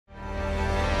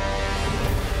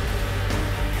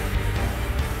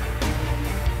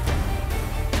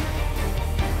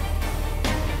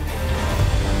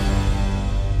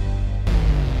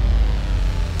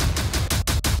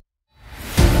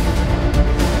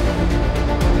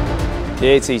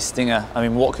The AT Stinger, I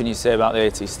mean, what can you say about the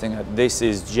AT Stinger? This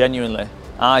is genuinely,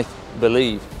 I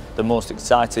believe, the most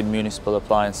exciting municipal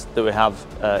appliance that we have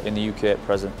in the UK at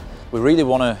present. We really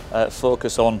want to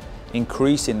focus on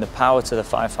increasing the power to the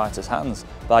firefighters' hands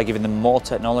by giving them more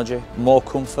technology, more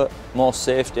comfort, more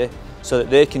safety, so that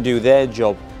they can do their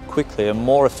job quickly and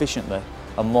more efficiently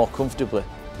and more comfortably.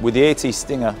 With the AT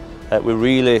Stinger, we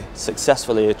really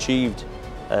successfully achieved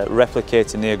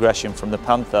replicating the aggression from the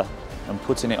Panther and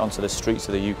putting it onto the streets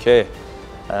of the UK.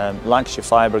 Lancashire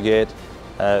Fire Brigade,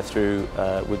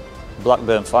 with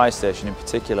Blackburn Fire Station in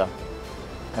particular,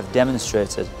 have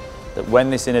demonstrated that when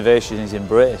this innovation is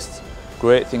embraced,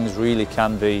 great things really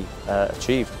can be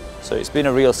achieved. So it's been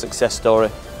a real success story.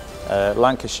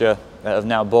 Lancashire have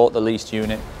now bought the leased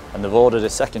unit and they've ordered a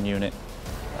second unit,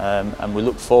 and we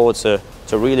look forward to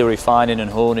really refining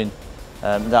and honing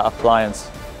that appliance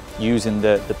using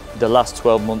the last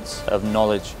 12 months of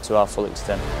knowledge to our full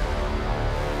extent.